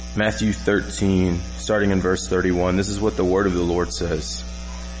Matthew 13, starting in verse 31, this is what the word of the Lord says.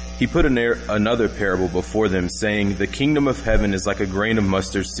 He put another parable before them, saying, "The kingdom of heaven is like a grain of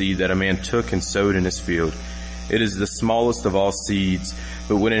mustard seed that a man took and sowed in his field. It is the smallest of all seeds,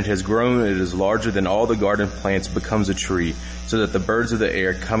 but when it has grown, it is larger than all the garden plants, becomes a tree, so that the birds of the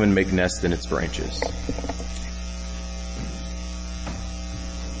air come and make nests in its branches."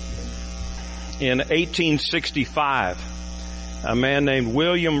 In 1865, a man named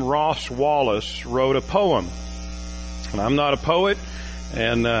William Ross Wallace wrote a poem. And I'm not a poet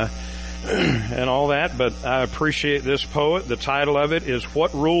and all that, but I appreciate this poet. The title of it is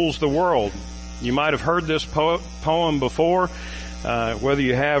 "What Rules the World." You might have heard this poem before. Whether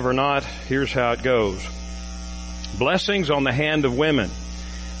you have or not, here's how it goes. Blessings on the hand of women.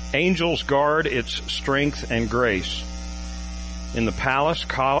 Angels guard its strength and grace. In the palace,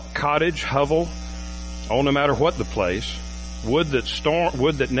 cottage, hovel, oh, no matter what the place, wood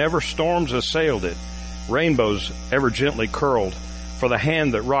that never storms assailed it, rainbows ever gently curled, for the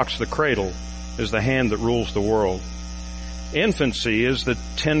hand that rocks the cradle is the hand that rules the world. Infancy is the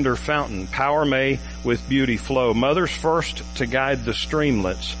tender fountain, power may with beauty flow, mothers first to guide the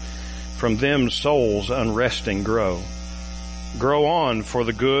streamlets, from them souls unresting grow. Grow on for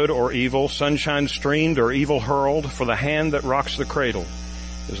the good or evil, sunshine streamed or evil hurled, for the hand that rocks the cradle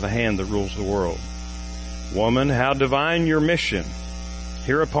is the hand that rules the world. Woman, how divine your mission.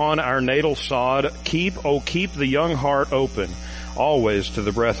 Here upon our natal sod, keep the young heart open, always to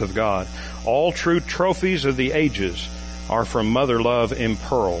the breath of God. All true trophies of the ages are from mother love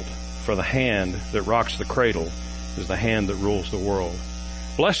impearled, for the hand that rocks the cradle is the hand that rules the world.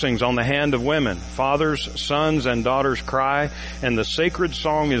 Blessings on the hand of women. Fathers, sons, and daughters cry, and the sacred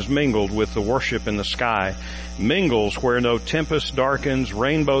song is mingled with the worship in the sky. Mingles where no tempest darkens,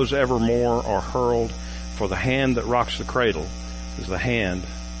 rainbows evermore are hurled, for the hand that rocks the cradle is the hand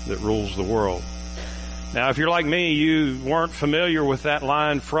that rules the world. Now, if you're like me, you weren't familiar with that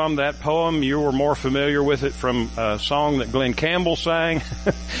line from that poem. You were more familiar with it from a song that Glenn Campbell sang.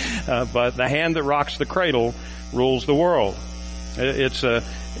 But the hand that rocks the cradle rules the world. It's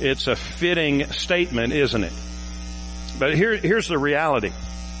a fitting statement, isn't it? But here's the reality.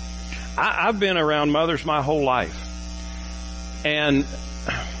 I've been around mothers my whole life. And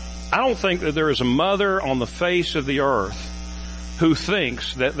I don't think that there is a mother on the face of the earth who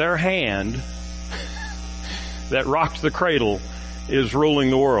thinks that their hand that rocks the cradle is ruling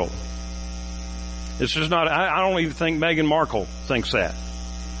the world. It's just not, I don't even think Meghan Markle thinks that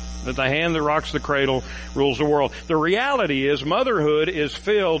the hand that rocks the cradle rules the world. The reality is motherhood is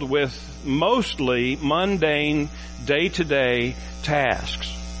filled with mostly mundane, day-to-day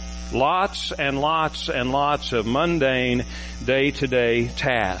tasks. Lots and lots and lots of mundane, day-to-day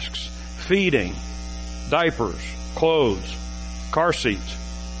tasks. Feeding, diapers, clothes, car seats.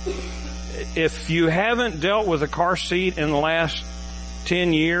 If you haven't dealt with a car seat in the last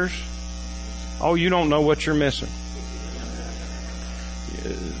 10 years, oh, you don't know what you're missing.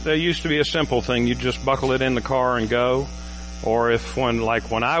 There used to be a simple thing. You just buckle it in the car and go. Or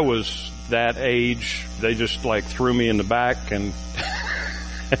when I was that age, they just threw me in the back and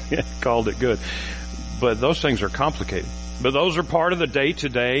called it good. But those things are complicated. But those are part of the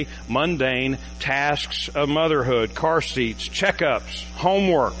day-to-day mundane tasks of motherhood. Car seats, checkups,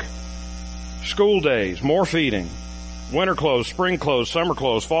 homework, school days, more feeding, winter clothes, spring clothes, summer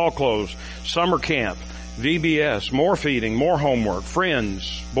clothes, fall clothes, summer camp, VBS, more feeding, more homework,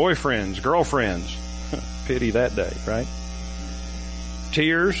 friends, boyfriends, girlfriends. Pity that day, right?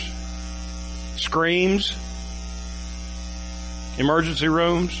 Tears, screams, emergency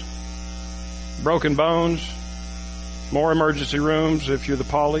rooms, broken bones, more emergency rooms if you're the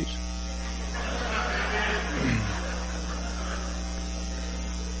Pollies.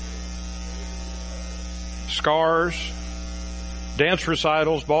 Scars, dance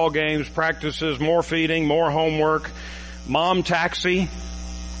recitals, ball games, practices, more feeding, more homework, mom taxi.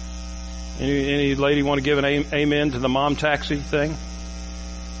 Any lady want to give an amen to the mom taxi thing?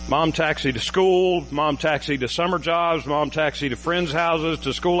 Mom taxi to school, mom taxi to summer jobs, mom taxi to friends' houses,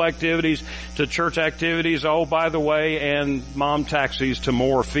 to school activities, to church activities, oh, by the way, and mom taxis to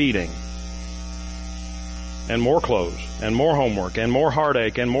more feeding. And more clothes, and more homework, and more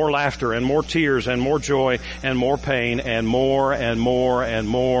heartache, and more laughter, and more tears, and more joy, and more pain, and more, and more, and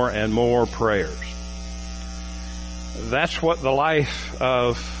more, and more prayers. That's what the life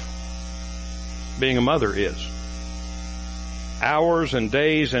of being a mother is. Hours and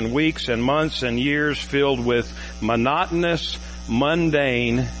days and weeks and months and years filled with monotonous,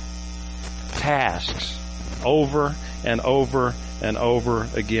 mundane tasks over and over and over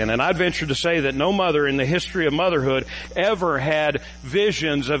again. And I'd venture to say that no mother in the history of motherhood ever had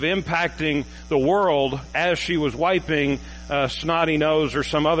visions of impacting the world as she was wiping a snotty nose or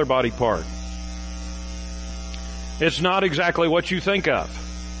some other body part. It's not exactly what you think of,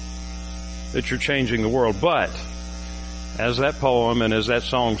 that you're changing the world. But, as that poem and as that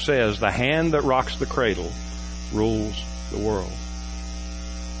song says, the hand that rocks the cradle rules the world.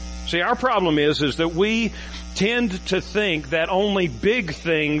 See, our problem is that we tend to think that only big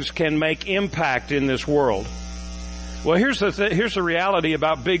things can make impact in this world. Well, here's the reality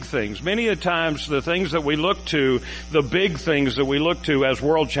about big things. Many of the times, the things that we look to, the big things that we look to as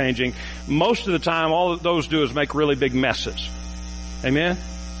world changing, most of the time, all that those do is make really big messes. Amen?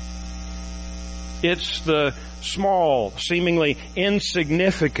 It's the small, seemingly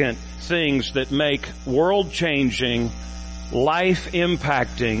insignificant things that make world changing, life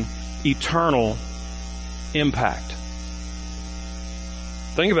impacting, eternal impact.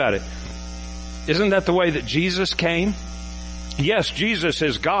 Think about it. Isn't that the way that Jesus came? Yes, Jesus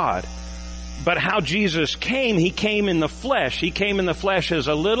is God. But how Jesus came, He came in the flesh. He came in the flesh as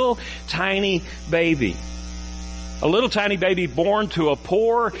a little tiny baby. A little tiny baby born to a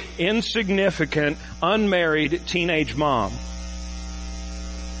poor, insignificant, unmarried teenage mom.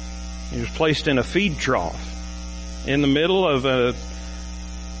 He was placed in a feed trough in the middle of a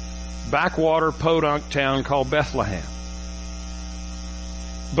backwater podunk town called Bethlehem.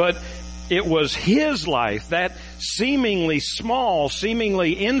 But it was His life, that seemingly small,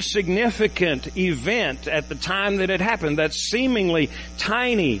 seemingly insignificant event at the time that it happened, that seemingly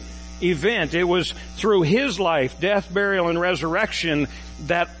tiny event. It was through His life, death, burial, and resurrection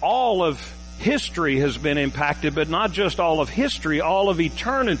that all of history has been impacted, but not just all of history, all of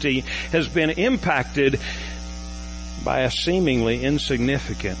eternity has been impacted by a seemingly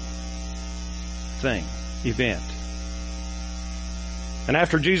insignificant event. And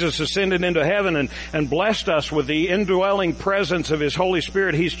after Jesus ascended into heaven and blessed us with the indwelling presence of His Holy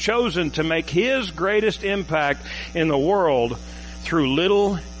Spirit, He's chosen to make His greatest impact in the world through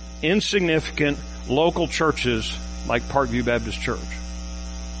little, insignificant local churches like Parkview Baptist Church.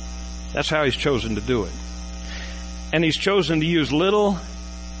 That's how He's chosen to do it. And He's chosen to use little,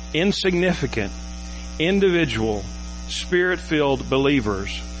 insignificant, individual, Spirit-filled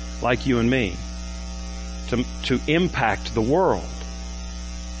believers like you and me to impact the world.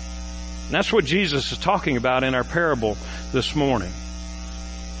 And that's what Jesus is talking about in our parable this morning.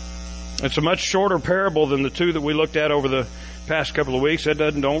 It's a much shorter parable than the two that we looked at over the past couple of weeks.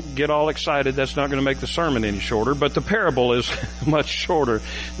 Don't get all excited. That's not going to make the sermon any shorter. But the parable is much shorter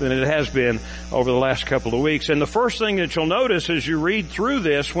than it has been over the last couple of weeks. And the first thing that you'll notice as you read through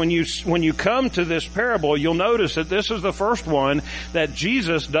this, when you come to this parable, you'll notice that this is the first one that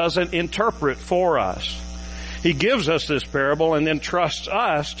Jesus doesn't interpret for us. He gives us this parable and then trusts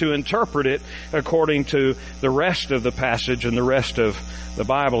us to interpret it according to the rest of the passage and the rest of the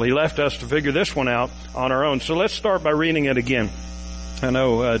Bible. He left us to figure this one out on our own. So let's start by reading it again. I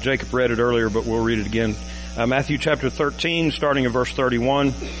know Jacob read it earlier, but we'll read it again. Matthew chapter 13, starting in verse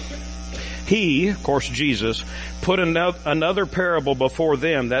 31. He, of course Jesus, put another parable before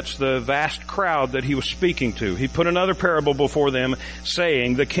them. That's the vast crowd that He was speaking to. He put another parable before them,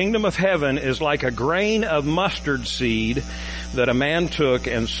 saying, "The kingdom of heaven is like a grain of mustard seed that a man took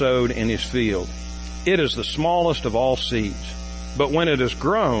and sowed in his field. It is the smallest of all seeds. But when it is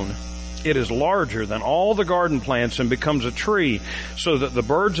grown, it is larger than all the garden plants and becomes a tree, so that the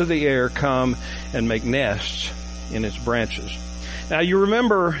birds of the air come and make nests in its branches." Now you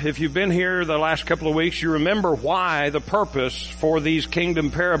remember, if you've been here the last couple of weeks, you remember why, the purpose for these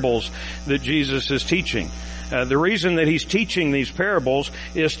kingdom parables that Jesus is teaching. The reason that He's teaching these parables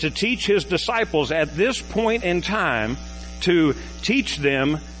is to teach His disciples at this point in time, to teach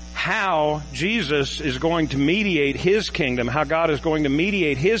them how Jesus is going to mediate His kingdom, how God is going to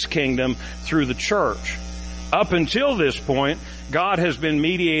mediate His kingdom through the church. Up until this point, God has been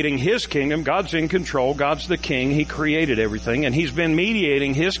mediating His kingdom. God's in control. God's the king. He created everything. And He's been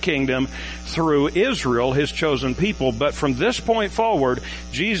mediating His kingdom through Israel, His chosen people. But from this point forward,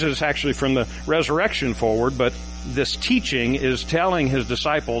 Jesus, actually from the resurrection forward, but this teaching is telling His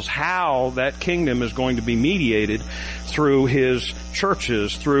disciples how that kingdom is going to be mediated through His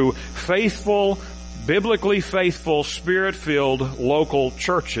churches, through faithful, biblically faithful, Spirit-filled local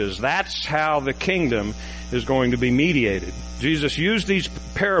churches. That's how the kingdom is going to be mediated. Jesus used these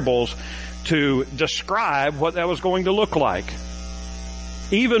parables to describe what that was going to look like,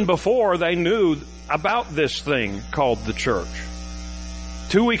 even before they knew about this thing called the church.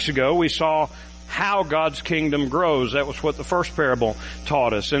 2 weeks ago, we saw how God's kingdom grows. That was what the first parable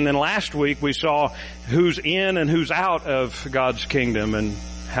taught us. And then last week we saw who's in and who's out of God's kingdom and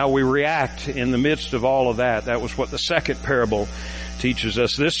how we react in the midst of all of that. That was what the second parable teaches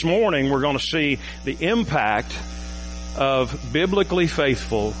us. This morning we're going to see the impact of biblically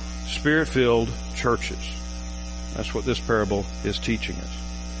faithful, Spirit-filled churches. That's what this parable is teaching us.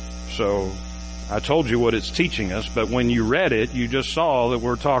 So I told you what it's teaching us, but when you read it, you just saw that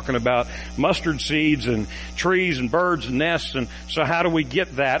we're talking about mustard seeds and trees and birds and nests. And so how do we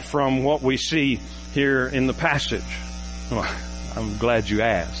get that from what we see here in the passage? Well, I'm glad you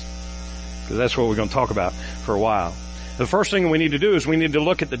asked, because that's what we're going to talk about for a while. The first thing we need to do is we need to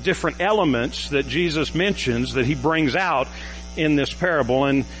look at the different elements that Jesus mentions, that he brings out in this parable,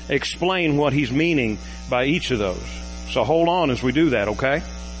 and explain what he's meaning by each of those. So hold on as we do that, okay?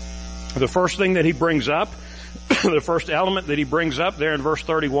 The first thing that he brings up, the first element that he brings up there in verse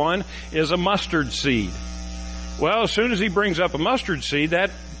 31 is a mustard seed. Well, as soon as he brings up a mustard seed,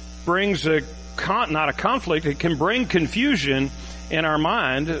 that brings not a conflict, it can bring confusion in our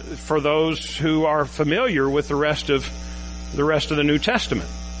mind for those who are familiar with the rest of the New Testament,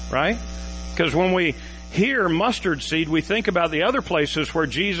 right? Because when we hear mustard seed, we think about the other places where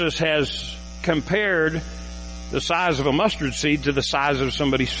Jesus has compared the size of a mustard seed to the size of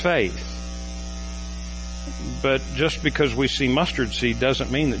somebody's faith. But just because we see mustard seed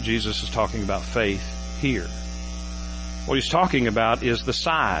doesn't mean that Jesus is talking about faith here. What he's talking about is the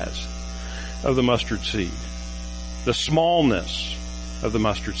size of the mustard seed, the smallness of the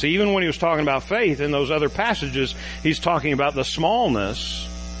mustard seed. Even when he was talking about faith in those other passages, he's talking about the smallness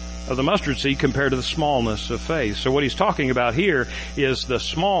of the mustard seed compared to the smallness of faith. So what he's talking about here is the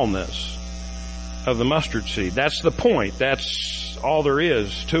smallness of the mustard seed. That's the point. That's all there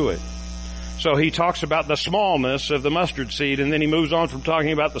is to it. So he talks about the smallness of the mustard seed, and then he moves on from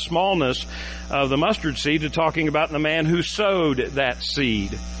talking about the smallness of the mustard seed to talking about the man who sowed that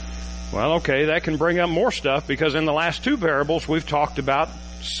seed. Well, okay, that can bring up more stuff, because in the last two parables we've talked about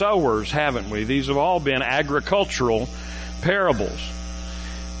sowers, haven't we? These have all been agricultural parables.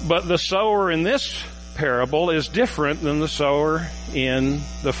 But the sower in this parable is different than the sower in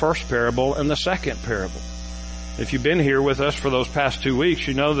the first parable and the second parable. If you've been here with us for those past 2 weeks,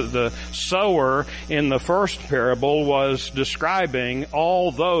 you know that the sower in the first parable was describing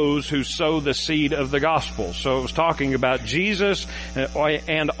all those who sow the seed of the gospel. So it was talking about Jesus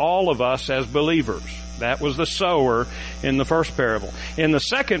and all of us as believers. That was the sower in the first parable. In the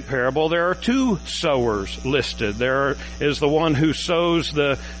second parable, there are two sowers listed. There is the one who sows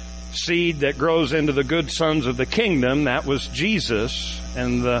the seed that grows into the good sons of the kingdom. That was Jesus.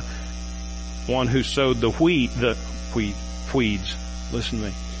 And the one who sowed the weeds. Listen to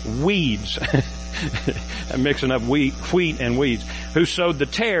me. Weeds. I'm mixing up wheat and weeds. Who sowed the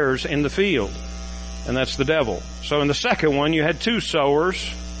tares in the field. And that's the devil. So in the second one, you had two sowers.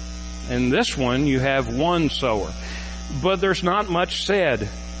 In this one, you have one sower. But there's not much said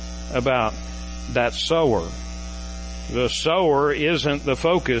about that sower. The sower isn't the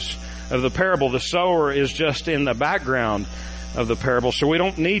focus of the parable. The sower is just in the background of the parable. So we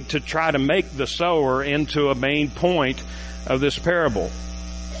don't need to try to make the sower into a main point of this parable.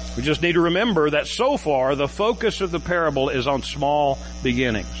 We just need to remember that so far the focus of the parable is on small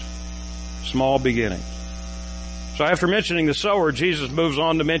beginnings. Small beginnings. So after mentioning the sower, Jesus moves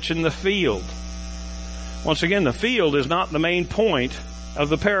on to mention the field. Once again, the field is not the main point of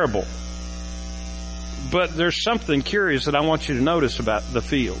the parable. But there's something curious that I want you to notice about the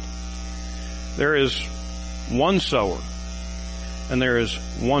field. There is one sower, and there is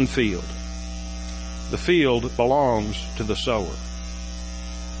one field. The field belongs to the sower.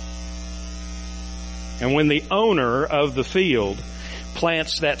 And when the owner of the field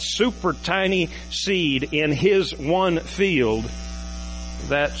plants that super tiny seed in his one field,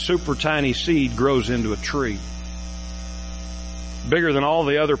 that super tiny seed grows into a tree. Bigger than all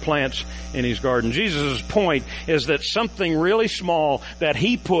the other plants in his garden. Jesus' point is that something really small that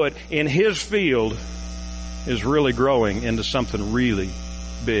he put in his field is really growing into something really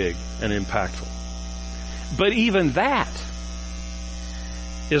big and impactful. But even that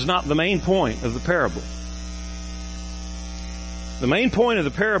is not the main point of the parable. The main point of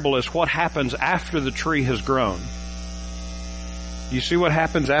the parable is what happens after the tree has grown. You see what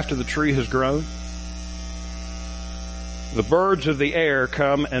happens after the tree has grown? The birds of the air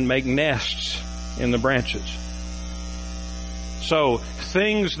come and make nests in the branches. So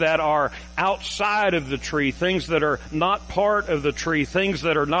things that are outside of the tree, things that are not part of the tree, things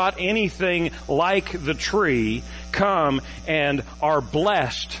that are not anything like the tree, come and are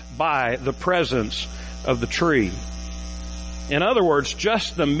blessed by the presence of the tree. In other words,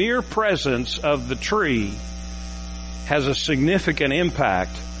 just the mere presence of the tree has a significant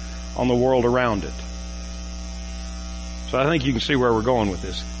impact on the world around it. So I think you can see where we're going with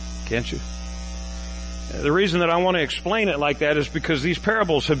this, can't you? The reason that I want to explain it like that is because these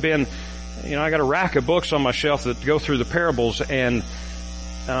parables have been, I got a rack of books on my shelf that go through the parables, and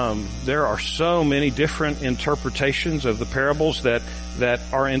there are so many different interpretations of the parables that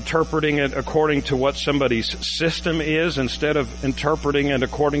are interpreting it according to what somebody's system is instead of interpreting it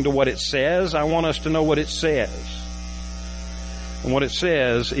according to what it says. I want us to know what it says. And what it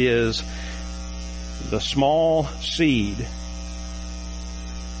says is the small seed.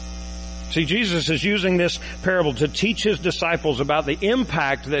 See, Jesus is using this parable to teach His disciples about the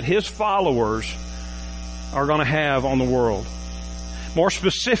impact that His followers are going to have on the world. More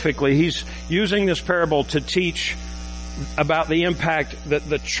specifically, He's using this parable to teach about the impact that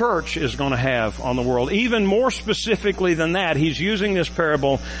the church is going to have on the world. Even more specifically than that, He's using this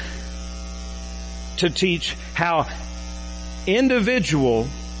parable to teach how individual,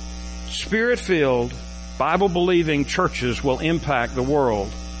 Spirit-filled, Bible-believing churches will impact the world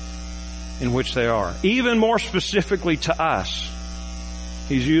in which they are. Even more specifically to us,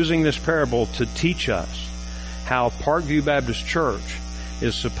 He's using this parable to teach us how Parkview Baptist Church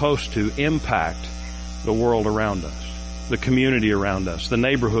is supposed to impact the world around us, the community around us, the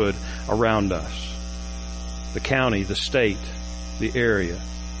neighborhood around us, the county, the state, the area.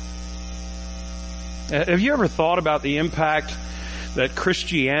 Have you ever thought about the impact that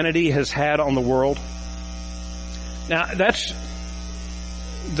Christianity has had on the world? Now,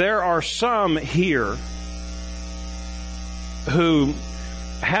 there are some here who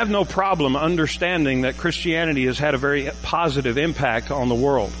have no problem understanding that Christianity has had a very positive impact on the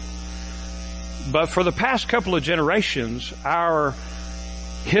world. But for the past couple of generations, our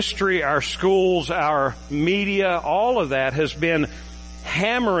history, our schools, our media, all of that has been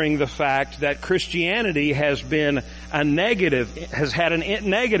hammering the fact that Christianity has had a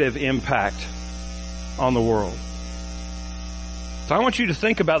negative impact on the world. So I want you to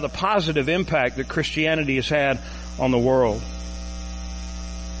think about the positive impact that Christianity has had on the world.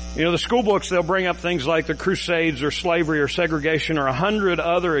 The school books, they'll bring up things like the Crusades or slavery or segregation or 100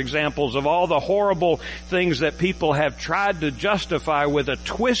 other examples of all the horrible things that people have tried to justify with a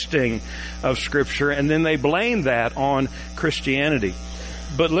twisting of Scripture, and then they blame that on Christianity.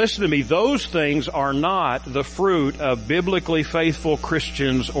 But listen to me, those things are not the fruit of biblically faithful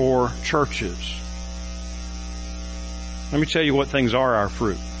Christians or churches. Let me tell you what things are our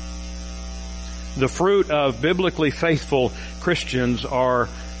fruit. The fruit of biblically faithful Christians are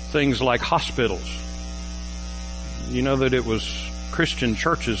things like hospitals. You know that it was Christian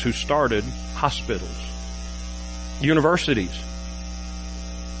churches who started hospitals. Universities.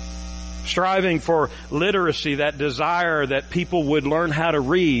 Striving for literacy, that desire that people would learn how to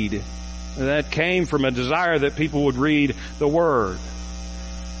read. That came from a desire that people would read the Word.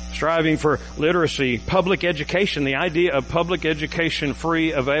 Striving for literacy, public education. The idea of public education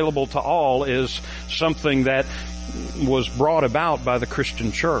free, available to all is something that was brought about by the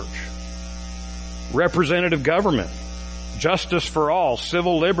Christian church. Representative government, justice for all,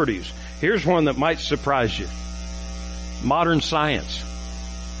 civil liberties. Here's one that might surprise you. Modern science.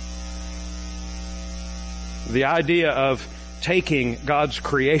 The idea of taking God's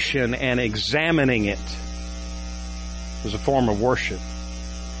creation and examining it as a form of worship.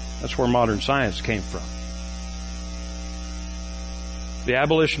 That's where modern science came from. The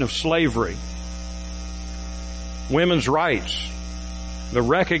abolition of slavery. Women's rights. The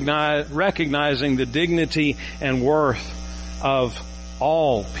recognizing the dignity and worth of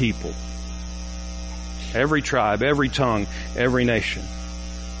all people. Every tribe, every tongue, every nation.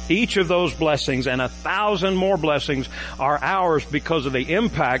 Each of those blessings and 1,000 more blessings are ours because of the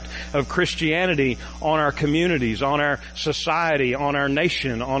impact of Christianity on our communities, on our society, on our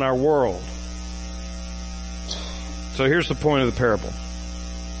nation, on our world. So here's the point of the parable.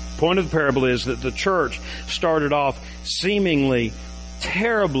 The point of the parable is that the church started off seemingly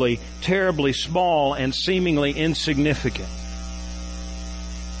terribly, terribly small and seemingly insignificant.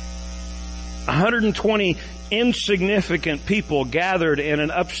 120 insignificant people gathered in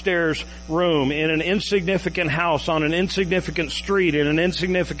an upstairs room, in an insignificant house, on an insignificant street, in an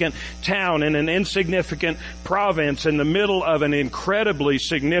insignificant town, in an insignificant province, in the middle of an incredibly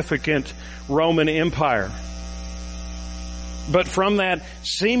significant Roman Empire. But from that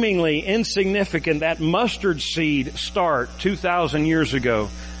seemingly insignificant, that mustard seed start 2,000 years ago,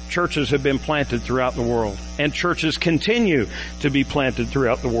 churches have been planted throughout the world, and churches continue to be planted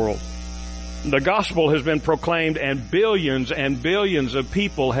throughout the world. The gospel has been proclaimed and billions of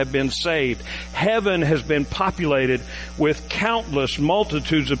people have been saved. Heaven has been populated with countless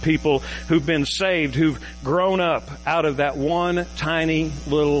multitudes of people who've been saved, who've grown up out of that one tiny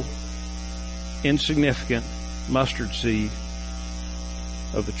little insignificant mustard seed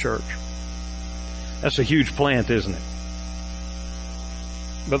of the church. That's a huge plant, isn't it?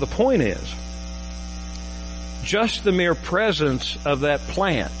 But the point is, just the mere presence of that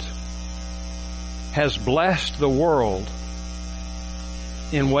plant has blessed the world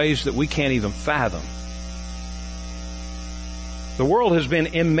in ways that we can't even fathom. The world has been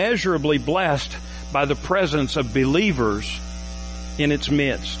immeasurably blessed by the presence of believers in its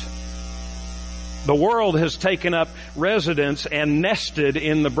midst. The world has taken up residence and nested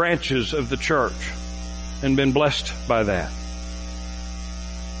in the branches of the church and been blessed by that.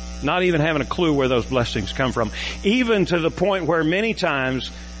 Not even having a clue where those blessings come from. Even to the point where many times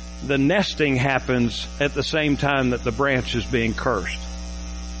the nesting happens at the same time that the branch is being cursed.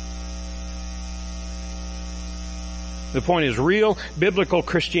 The point is, real biblical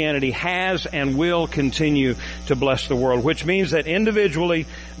Christianity has and will continue to bless the world, which means that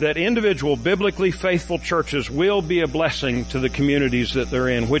individual biblically faithful churches will be a blessing to the communities that they're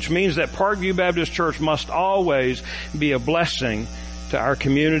in, which means that Parkview Baptist Church must always be a blessing to our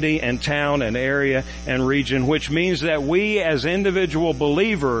community and town and area and region, which means that we as individual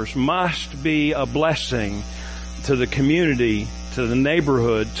believers must be a blessing to the community, to the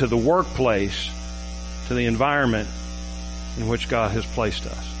neighborhood, to the workplace, to the environment in which God has placed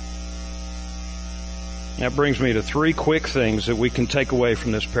us. That brings me to three quick things that we can take away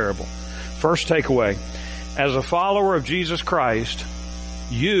from this parable. First takeaway, as a follower of Jesus Christ,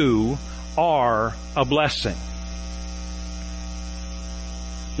 you are a blessing.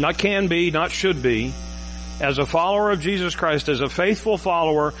 Not can be, not should be. As a follower of Jesus Christ, as a faithful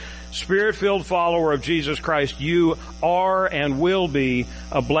follower, Spirit-filled follower of Jesus Christ, you are and will be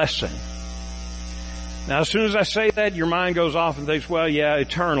a blessing. Now, as soon as I say that, your mind goes off and thinks, well, yeah,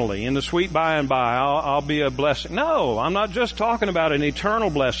 eternally, in the sweet by and by, I'll be a blessing. No, I'm not just talking about an eternal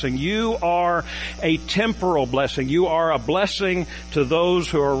blessing. You are a temporal blessing. You are a blessing to those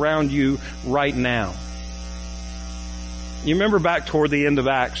who are around you right now. You remember back toward the end of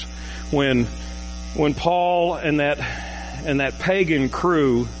Acts when Paul and that pagan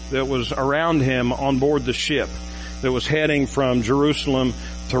crew that was around him on board the ship that was heading from Jerusalem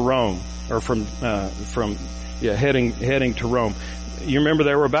to Rome, or heading to Rome. You remember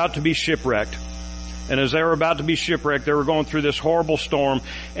they were about to be shipwrecked. And as they were about to be shipwrecked, they were going through this horrible storm,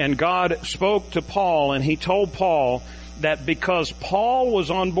 and God spoke to Paul, and he told Paul that because Paul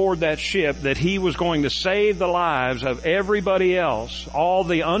was on board that ship, that he was going to save the lives of everybody else, all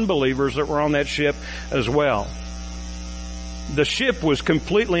the unbelievers that were on that ship as well. The ship was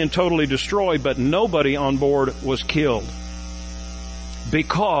completely and totally destroyed, but nobody on board was killed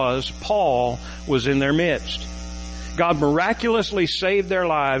because Paul was in their midst. God miraculously saved their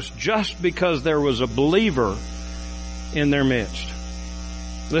lives just because there was a believer in their midst.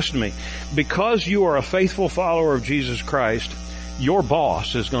 Listen to me. Because you are a faithful follower of Jesus Christ, your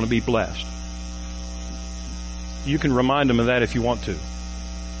boss is going to be blessed. You can remind them of that if you want to.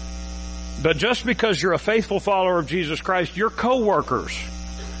 But just because you're a faithful follower of Jesus Christ, your co-workers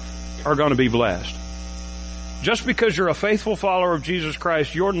are going to be blessed. Just because you're a faithful follower of Jesus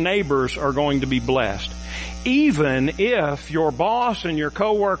Christ, your neighbors are going to be blessed. Even if your boss and your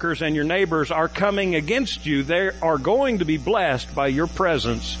co-workers and your neighbors are coming against you, they are going to be blessed by your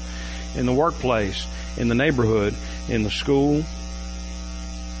presence in the workplace, in the neighborhood, in the school,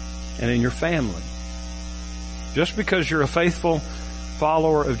 and in your family. Just because you're a faithful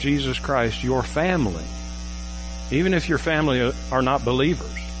follower of Jesus Christ, your family, even if your family are not believers,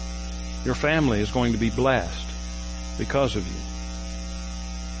 your family is going to be blessed because of you.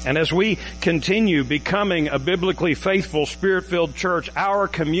 And as we continue becoming a biblically faithful, Spirit-filled church, our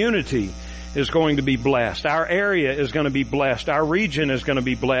community is going to be blessed. Our area is going to be blessed. Our region is going to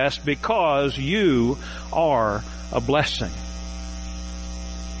be blessed because you are a blessing.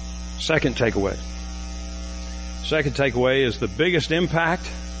 Second takeaway. Second takeaway is the biggest impact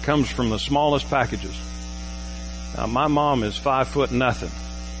comes from the smallest packages. Now, my mom is 5'0".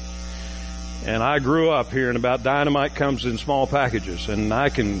 And I grew up hearing about dynamite comes in small packages, and I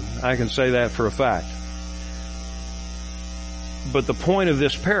can say that for a fact. But the point of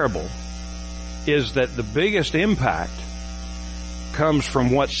this parable is that the biggest impact comes from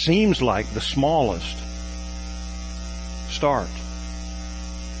what seems like the smallest start.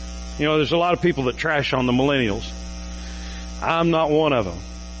 You know, there's a lot of people that trash on the millennials. I'm not one of them.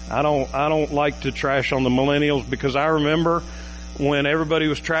 I don't like to trash on the millennials because I remember when everybody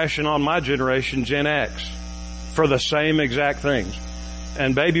was trashing on my generation, Gen X, for the same exact things.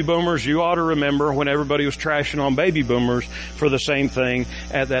 And baby boomers, you ought to remember when everybody was trashing on baby boomers for the same thing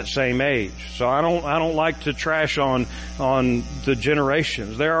at that same age. So I don't like to trash on the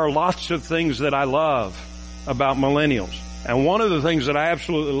generations. There are lots of things that I love about millennials. And one of the things that I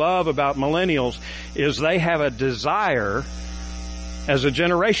absolutely love about millennials is they have a desire, as a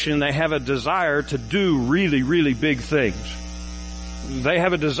generation, they have a desire to do really, really big things. They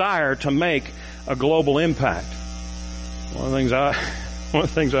have a desire to make a global impact. One of the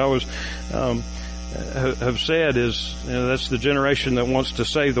things I always have said is, that's the generation that wants to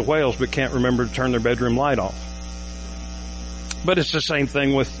save the whales but can't remember to turn their bedroom light off. But it's the same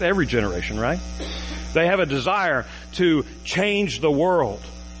thing with every generation, right? They have a desire to change the world.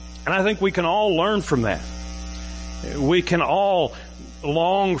 And I think we can all learn from that. We can all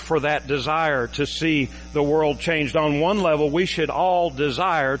long for that desire to see the world changed. On one level, we should all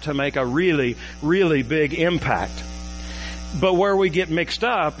desire to make a really, really big impact. But where we get mixed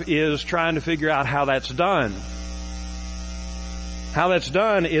up is trying to figure out how that's done. How that's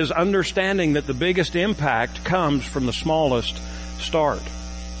done is understanding that the biggest impact comes from the smallest start.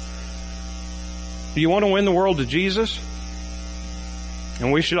 Do you want to win the world to Jesus?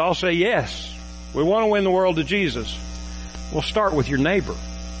 And we should all say yes. We want to win the world to Jesus. Well, start with your neighbor.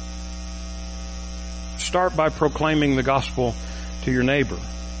 Start by proclaiming the gospel to your neighbor.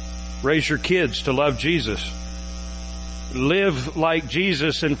 Raise your kids to love Jesus. Live like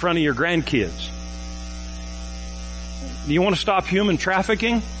Jesus in front of your grandkids. Do you want to stop human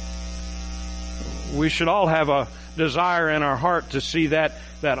trafficking? We should all have a desire in our heart to see that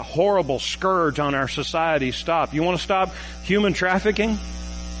horrible scourge on our society stop. You want to stop human trafficking?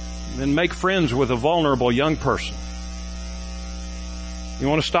 Then make friends with a vulnerable young person. You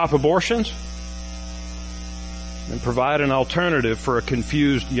want to stop abortions? Then provide an alternative for a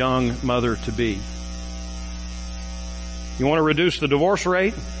confused young mother-to-be. You want to reduce the divorce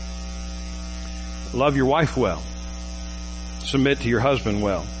rate? Love your wife well. Submit to your husband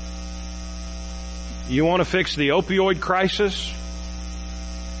well. You want to fix the opioid crisis?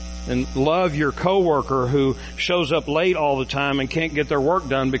 And love your coworker who shows up late all the time and can't get their work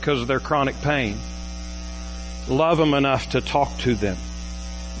done because of their chronic pain. Love them enough to talk to them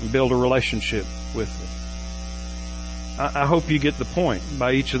and build a relationship with them. I hope you get the point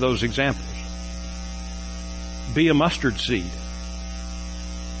by each of those examples. Be a mustard seed.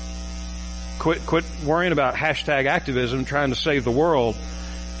 Quit worrying about hashtag activism, trying to save the world.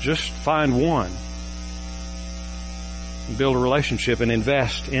 Just find one. Build a relationship and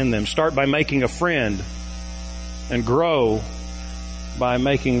invest in them. Start by making a friend and grow by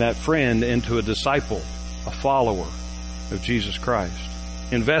making that friend into a disciple, a follower of Jesus Christ.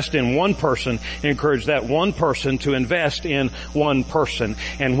 Invest in one person. Encourage that one person to invest in one person.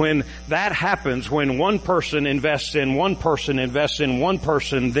 And when that happens, when one person invests in one person,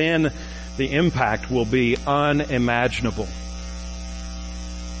 then the impact will be unimaginable,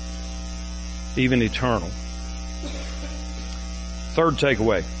 even eternal. Third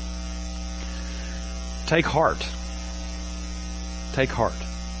takeaway. Take heart. Take heart.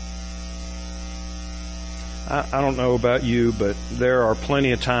 I don't know about you, but there are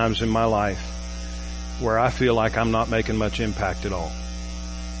plenty of times in my life where I feel like I'm not making much impact at all.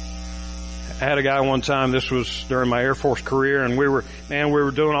 I had a guy one time, this was during my Air Force career, and we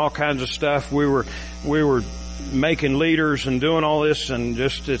were doing all kinds of stuff. We were making leaders and doing all this, and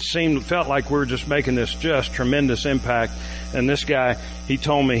felt like we were just making this just tremendous impact. And this guy, he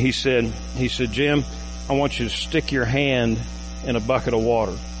told me, he said, Jim, I want you to stick your hand in a bucket of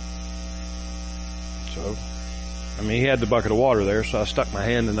water. So, he had the bucket of water there, so I stuck my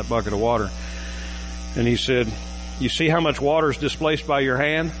hand in that bucket of water. And he said, you see how much water is displaced by your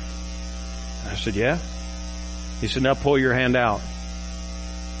hand? I said, yeah. He said, now pull your hand out.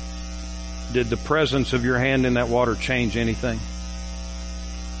 Did the presence of your hand in that water change anything?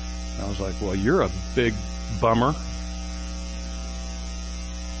 I was like, well, you're a big bummer.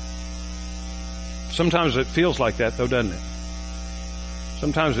 Sometimes it feels like that, though, doesn't it?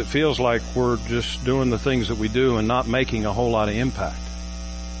 Sometimes it feels like we're just doing the things that we do and not making a whole lot of impact.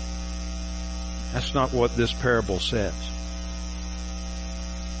 That's not what this parable says.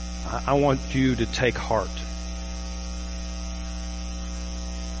 I want you to take heart.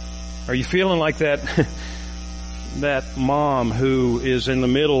 Are you feeling like that mom who is in the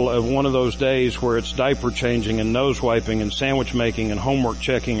middle of one of those days where it's diaper changing and nose wiping and sandwich making and homework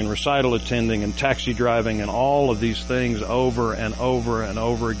checking and recital attending and taxi driving and all of these things over and over and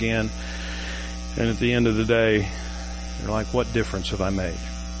over again? And at the end of the day, you're like, what difference have I made?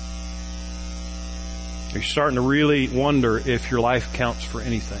 You're starting to really wonder if your life counts for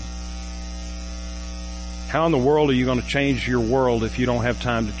anything. How in the world are you going to change your world if you don't have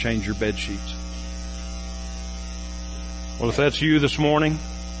time to change your bed sheets? Well, if that's you this morning,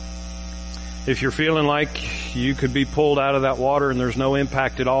 if you're feeling like you could be pulled out of that water and there's no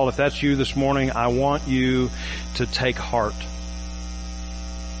impact at all, if that's you this morning, I want you to take heart.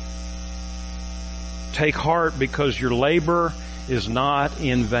 Take heart, because your labor is not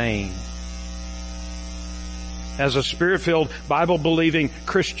in vain. As a Spirit-filled, Bible-believing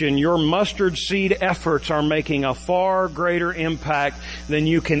Christian, your mustard seed efforts are making a far greater impact than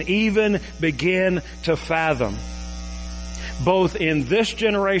you can even begin to fathom. Both in this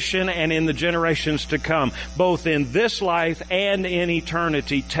generation and in the generations to come. Both in this life and in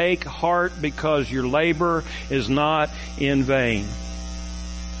eternity. Take heart, because your labor is not in vain.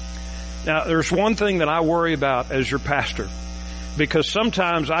 Now, there's one thing that I worry about as your pastor. Because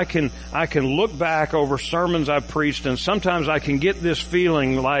sometimes I can look back over sermons I've preached, and sometimes I can get this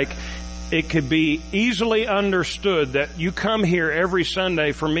feeling like it could be easily understood that you come here every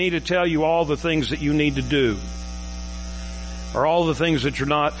Sunday for me to tell you all the things that you need to do, or all the things that you're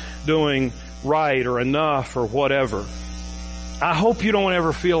not doing right or enough or whatever. I hope you don't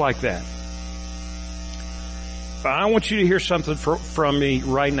ever feel like that. But I want you to hear something from me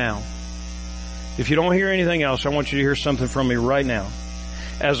right now. If you don't hear anything else, I want you to hear something from me right now.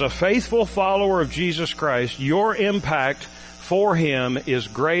 As a faithful follower of Jesus Christ, your impact for Him is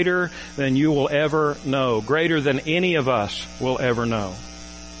greater than you will ever know, greater than any of us will ever know.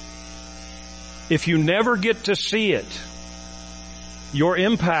 If you never get to see it, your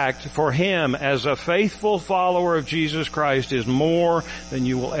impact for Him as a faithful follower of Jesus Christ is more than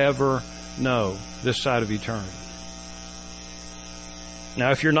you will ever know this side of eternity.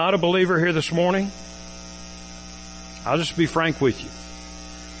 Now, if you're not a believer here this morning, I'll just be frank with you.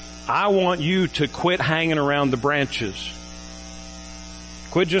 I want you to quit hanging around the branches.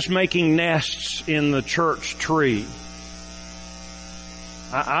 Quit just making nests in the church tree.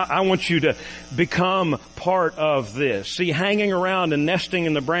 I want you to become part of this. See, hanging around and nesting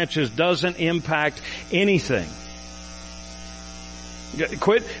in the branches doesn't impact anything.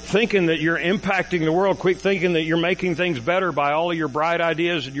 Quit thinking that you're impacting the world. Quit thinking that you're making things better by all of your bright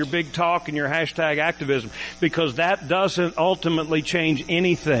ideas and your big talk and your hashtag activism, because that doesn't ultimately change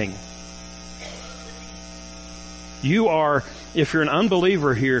anything. You are, if you're an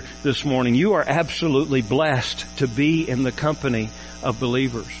unbeliever here this morning, you are absolutely blessed to be in the company of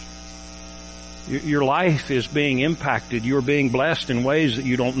believers. Your life is being impacted. You're being blessed in ways that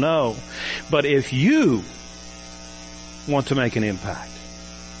you don't know. But if you want to make an impact,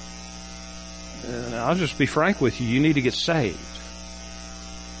 I'll just be frank with you, you need to get saved.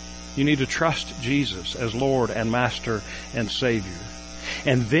 You need to trust Jesus as Lord and Master and Savior.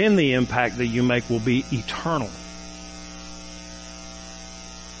 And then the impact that you make will be eternal.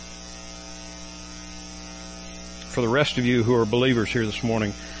 For the rest of you who are believers here this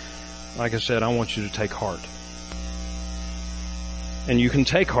morning, like I said, I want you to take heart. And you can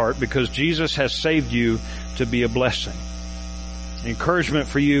take heart because Jesus has saved you to be a blessing. The encouragement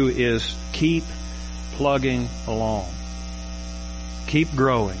for you is keep plugging along. Keep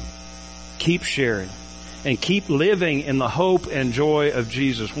growing. Keep sharing. And keep living in the hope and joy of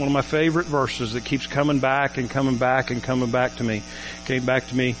Jesus. One of my favorite verses that keeps coming back and coming back and coming back to me. Came back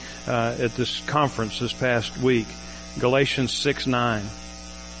to me at this conference this past week. Galatians 6:9.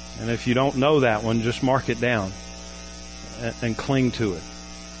 And if you don't know that one, just mark it down and cling to it.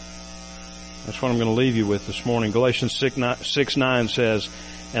 That's what I'm going to leave you with this morning. Galatians 6:9 says,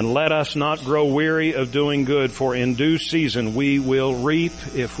 "And let us not grow weary of doing good, for in due season we will reap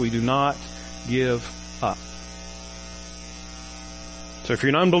if we do not give up." So if you're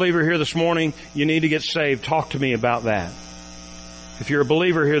an unbeliever here this morning, you need to get saved. Talk to me about that. If you're a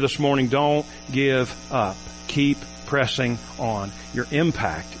believer here this morning, don't give up. Keep pressing on. Your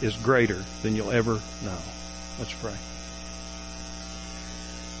impact is greater than you'll ever know. Let's pray.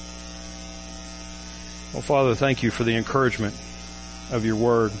 Well, Father, thank you for the encouragement of your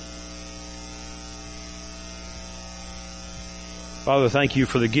word. Father, thank you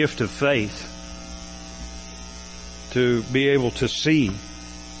for the gift of faith to be able to see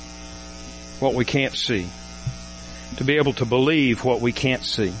what we can't see, to be able to believe what we can't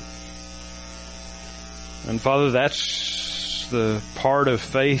see. And Father, that's the part of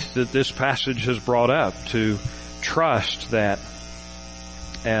faith that this passage has brought up, to trust that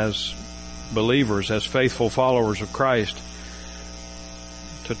as believers, as faithful followers of Christ,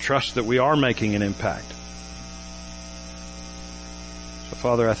 to trust that we are making an impact. So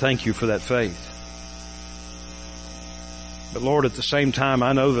Father, I thank you for that faith. But Lord, at the same time,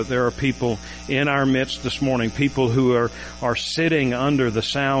 I know that there are people in our midst this morning, people who are sitting under the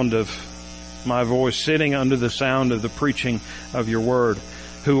sound of my voice, sitting under the sound of the preaching of your word,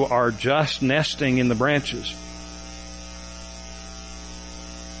 who are just nesting in the branches,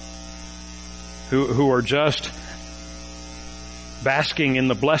 who are just basking in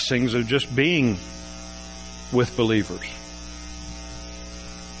the blessings of just being with believers.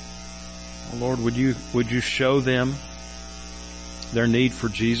 Oh Lord, would you show them their need for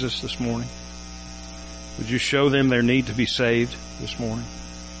Jesus this morning? Would you show them their need to be saved this morning?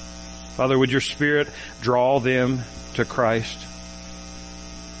 Father, would your Spirit draw them to Christ?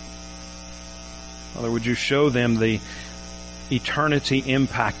 Father, would you show them the eternity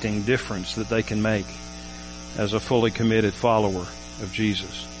impacting difference that they can make as a fully committed follower of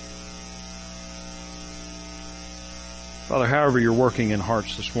Jesus? Father, however you're working in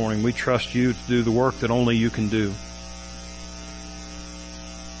hearts this morning, we trust you to do the work that only you can do.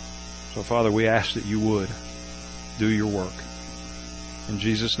 So, Father, we ask that you would do your work. In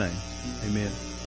Jesus' name, amen.